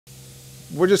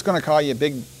we're just going to call you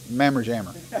Big Mammer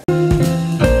Jammer.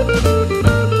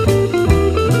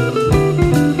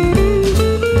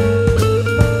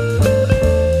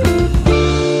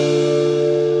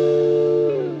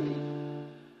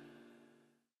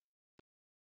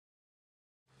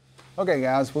 Okay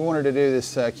guys, we wanted to do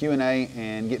this Q&A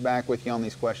and get back with you on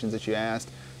these questions that you asked.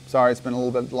 Sorry it's been a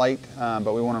little bit late,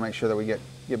 but we want to make sure that we get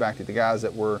back to the guys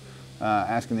that were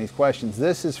asking these questions.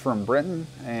 This is from Brenton,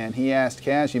 and he asked,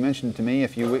 Kaz, you mentioned to me a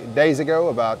few days ago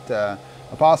about a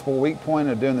possible weak point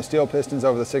of doing the steel pistons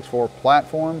over the 6.4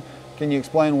 platform. Can you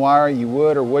explain why you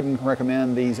would or wouldn't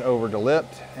recommend these over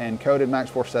delipped and coated Max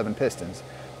Force 7 pistons?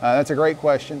 That's a great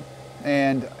question,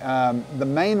 and the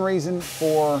main reason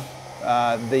for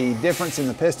the difference in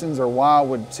the pistons, or why I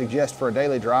would suggest for a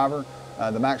daily driver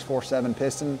the Max Force 7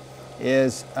 piston,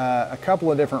 is a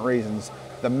couple of different reasons.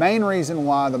 The main reason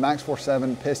why the Max Force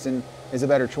 7 piston is a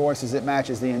better choice is it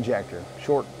matches the injector.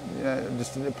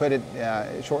 Just to put it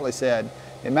shortly said,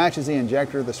 it matches the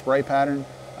injector, the spray pattern.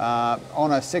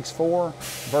 On a 6.4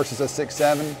 versus a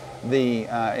 6.7,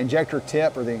 the injector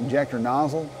tip or the injector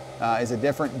nozzle is a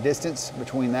different distance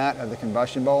between that of the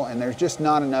combustion bowl, and there's just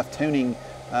not enough tuning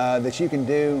that you can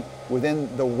do within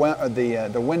the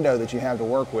window that you have to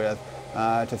work with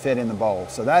to fit in the bowl.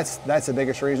 So that's the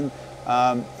biggest reason.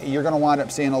 You're going to wind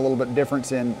up seeing a little bit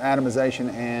difference in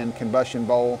atomization and combustion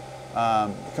bowl,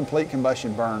 complete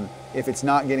combustion burn, if it's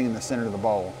not getting in the center of the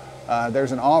bowl.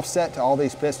 There's an offset to all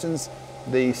these pistons.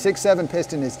 The 6.7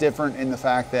 piston is different in the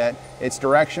fact that it's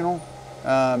directional,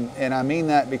 and I mean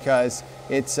that because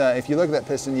it's if you look at that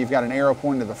piston, you've got an arrow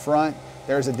pointing to the front.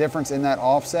 There's a difference in that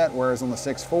offset, whereas on the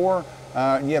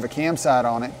 6.4, you have a cam sight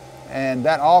on it, and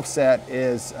that offset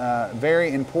is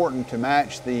very important to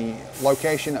match the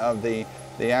location of the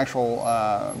actual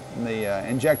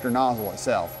injector nozzle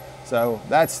itself. So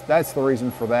that's the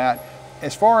reason for that.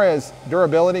 As far as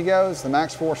durability goes, the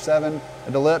Max Force 7,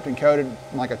 delipped and coated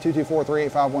like a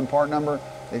 2243851 part number,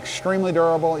 extremely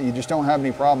durable. You just don't have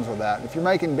any problems with that. If you're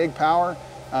making big power,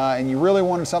 and you really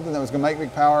wanted something that was going to make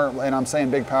big power, and I'm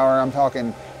saying big power, I'm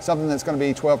talking something that's going to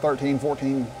be 12, 13,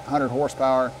 1400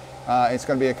 horsepower, it's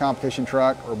going to be a competition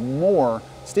truck or more,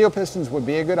 steel pistons would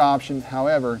be a good option.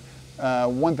 However,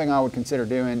 one thing I would consider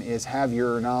doing is have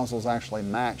your nozzles actually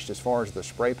matched as far as the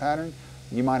spray pattern.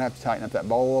 You might have to tighten up that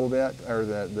bowl a little bit, or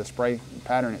the spray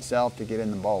pattern itself, to get in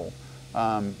the bowl.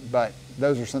 But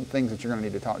those are some things that you're going to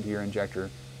need to talk to your injector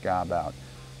guy about.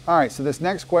 All right, so this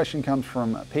next question comes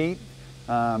from Pete.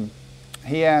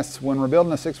 He asks, when we're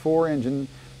building a 6.4 engine,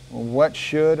 what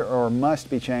should or must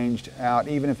be changed out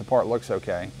even if the part looks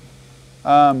okay?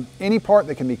 Any part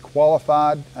that can be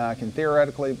qualified can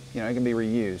theoretically, it can be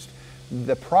reused.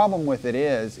 The problem with it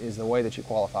is the way that you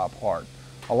qualify a part.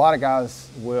 A lot of guys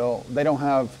they don't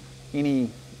have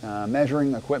any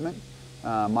measuring equipment,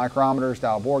 micrometers,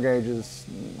 dial bore gauges,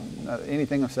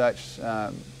 anything of such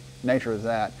nature as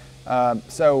that.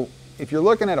 So if you're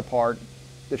looking at a part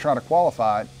to try to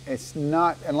qualify it, it's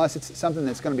not, unless it's something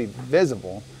that's going to be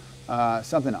visible,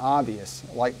 something obvious,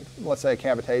 like let's say a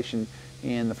cavitation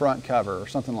in the front cover or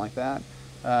something like that,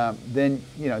 then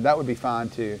that would be fine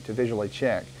to visually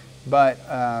check. But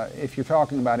if you're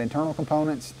talking about internal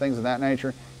components, things of that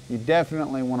nature, you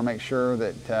definitely want to make sure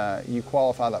that you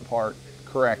qualify that part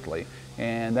correctly,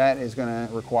 and that is going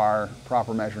to require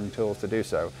proper measuring tools to do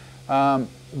so.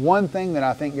 One thing that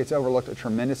I think gets overlooked a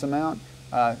tremendous amount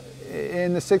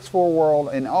in the 6.4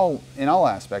 world, in all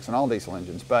aspects, in all diesel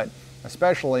engines, but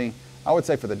especially, I would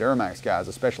say for the DURAMX guys,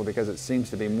 especially because it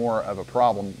seems to be more of a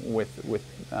problem with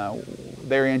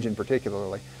their engine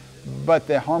particularly, but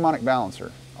the harmonic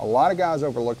balancer. A lot of guys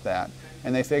overlook that,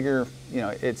 and they figure,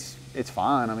 it's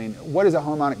fine. I mean, what is a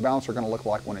harmonic balancer going to look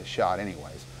like when it's shot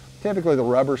anyways? Typically the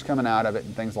rubber's coming out of it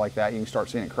and things like that. You can start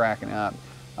seeing it cracking up.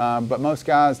 But most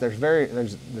guys, there's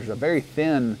a very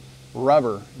thin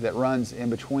rubber that runs in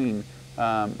between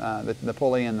the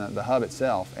pulley and the hub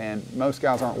itself, and most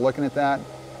guys aren't looking at that.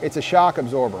 It's a shock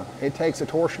absorber. It takes a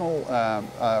torsional,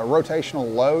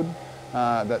 rotational load,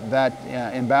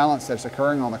 that imbalance that's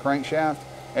occurring on the crankshaft.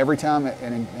 Every time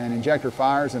an injector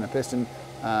fires and a piston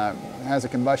has a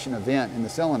combustion event in the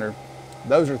cylinder,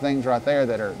 those are things right there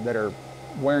that are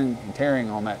wearing and tearing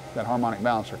on that harmonic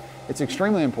balancer. It's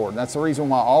extremely important. That's the reason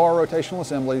why all our rotational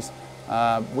assemblies,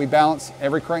 we balance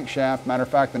every crankshaft. Matter of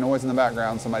fact, the noise in the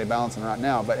background, somebody balancing right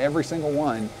now, but every single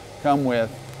one come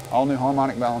with all new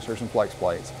harmonic balancers and flex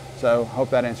plates. So hope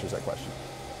that answers that question.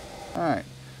 All right,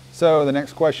 so the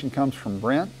next question comes from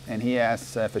Brent, and he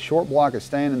asks, if a short block is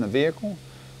staying in the vehicle,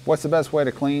 what's the best way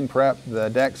to clean, prep the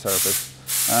deck surface?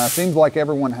 Seems like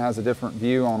everyone has a different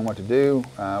view on what to do.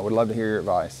 Would love to hear your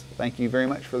advice. Thank you very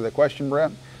much for the question,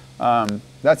 Brent.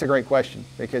 That's a great question,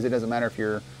 because it doesn't matter if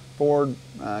you're a Ford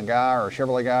guy or a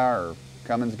Chevrolet guy or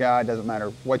Cummins guy, it doesn't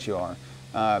matter what you are.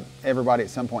 Everybody at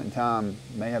some point in time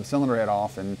may have cylinder head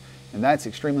off, and that's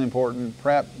extremely important.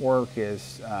 Prep work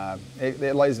is,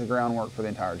 it lays the groundwork for the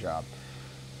entire job.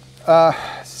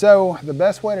 So the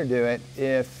best way to do it,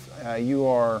 if you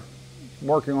are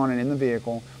working on it in the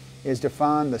vehicle, is to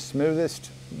find the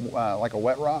smoothest, like a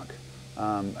wet rock,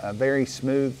 a very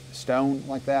smooth stone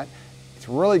like that. It's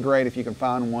really great if you can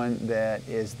find one that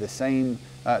is the same,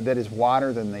 that is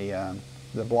wider than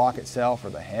the block itself or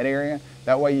the head area.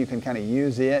 That way you can kind of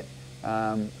use it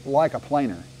like a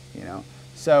planer, you know.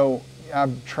 So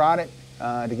I've tried it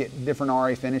to get different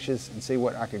RA finishes and see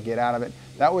what I could get out of it.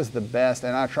 That was the best,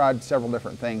 and I tried several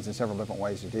different things and several different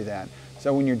ways to do that.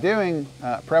 So when you're doing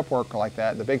prep work like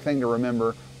that, the big thing to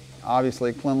remember,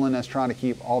 obviously cleanliness, trying to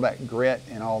keep all that grit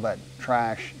and all that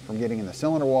trash from getting in the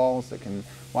cylinder walls that can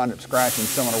wind up scratching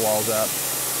cylinder walls up.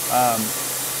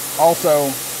 Also,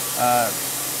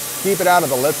 keep it out of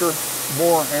the lifter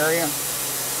bore area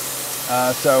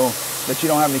so that you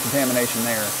don't have any contamination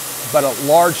there. But a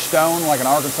large stone like an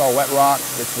Arkansas wet rock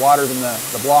that's wider than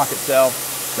the block itself,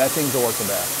 that seems to work the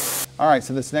best. All right,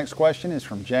 so this next question is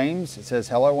from James. It says,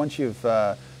 hello, once you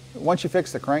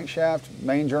fix the crankshaft,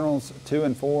 main journals 2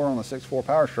 and 4 on the 6.4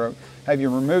 POWERSTROKE, have you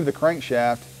removed the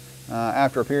crankshaft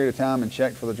after a period of time and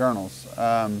checked for the journals?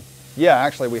 Yeah,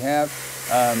 actually we have.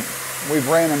 We've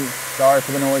ran them, sorry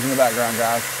for the noise in the background,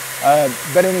 guys.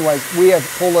 But anyways, we have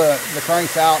pulled the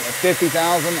cranks out at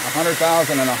 50,000,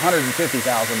 100,000, and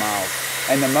 150,000 miles.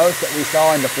 And the most that we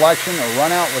saw in deflection or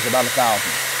run out was about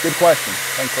 1,000. Good question.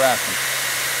 Thanks for asking.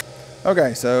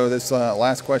 Okay, so this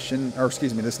last question, or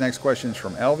excuse me, this next question is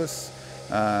from Elvis.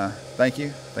 Thank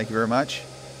you very much.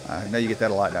 I know you get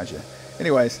that a lot, don't you?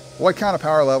 Anyways, what kind of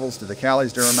power levels do the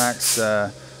Cali's DURAMX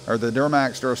or the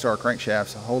DURAMX Durastar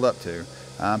crankshafts hold up to?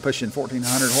 I'm pushing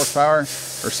 1,400 horsepower or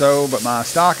so, but my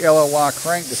stock LLY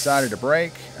crank decided to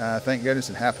break. Thank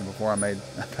goodness it happened before I made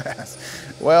a pass.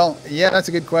 Well, yeah, that's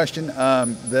a good question.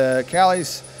 The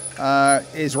Cali's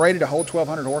is rated to hold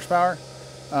 1,200 horsepower.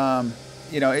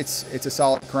 You know, it's a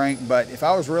solid crank, but if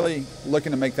I was really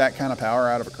looking to make that kind of power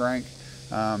out of a crank,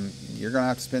 you're gonna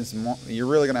have to spend some. You're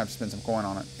really gonna have to spend some coin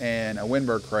on it, and a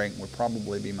Windberg crank would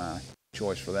probably be my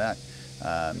choice for that.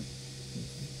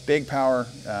 Big power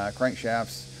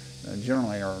crankshafts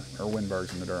generally are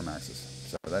Windbergs and the Duramaxes.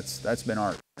 So that's been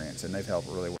our experience, and they've helped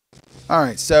really well. All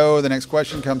right, so the next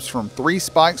question comes from 3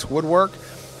 Spikes Woodwork.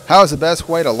 How is the best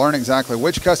way to learn exactly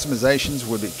which customizations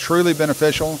would be truly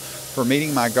beneficial for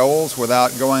meeting my goals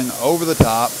without going over the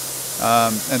top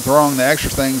and throwing the extra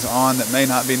things on that may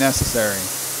not be necessary?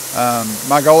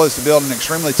 My goal is to build an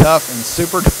extremely tough and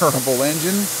super durable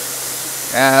engine.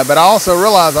 But I also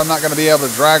realize I'm not going to be able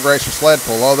to drag race or sled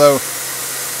pull, although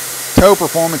tow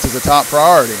performance is a top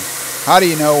priority. How do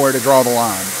you know where to draw the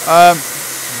line?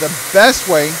 The best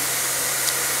way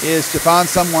is to find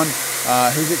someone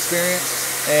who's experienced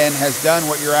and has done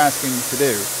what you're asking to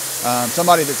do.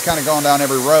 Somebody that's kind of gone down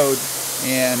every road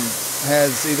and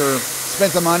has either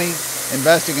spent the money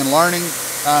investing in learning,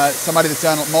 somebody that's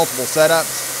done multiple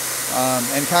setups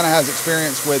and kind of has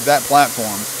experience with that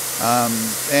platform.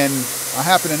 And I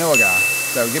happen to know a guy,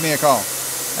 so give me a call.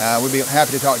 We'd be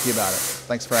happy to talk to you about it.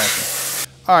 Thanks for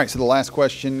asking. All right, so the last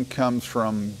question comes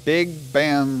from Big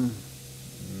Bam.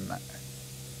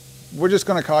 We're just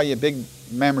going to call you Big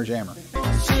Mammer Jammer.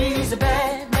 She's a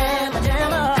bad mammer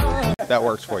jammer. That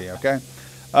works for you, okay?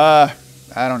 I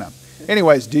don't know.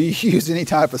 Anyways, do you use any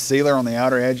type of sealer on the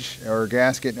outer edge or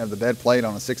gasket of the bed plate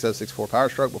on a 6064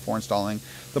 POWERSTROKE before installing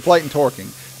the plate and torquing?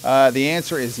 The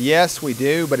answer is yes, we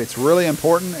do, but it's really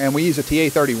important, and we use a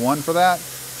TA31 for that.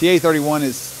 TA31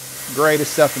 is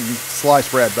greatest stuff in sliced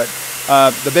bread, but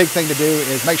the big thing to do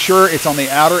is make sure it's on the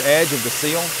outer edge of the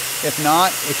seal. If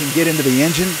not, it can get into the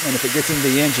engine, and if it gets into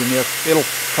the engine, it'll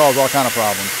cause all kind of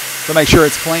problems. So make sure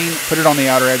it's clean, put it on the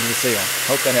outer edge of the seal.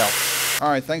 Hope that helps. All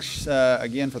right, thanks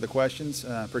again for the questions.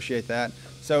 Appreciate that.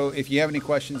 So if you have any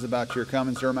questions about your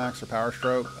Cummins, DURAMX, or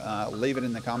POWERSTROKE, leave it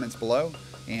in the comments below,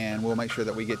 and we'll make sure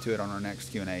that we get to it on our next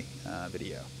Q&A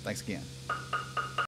video. Thanks again.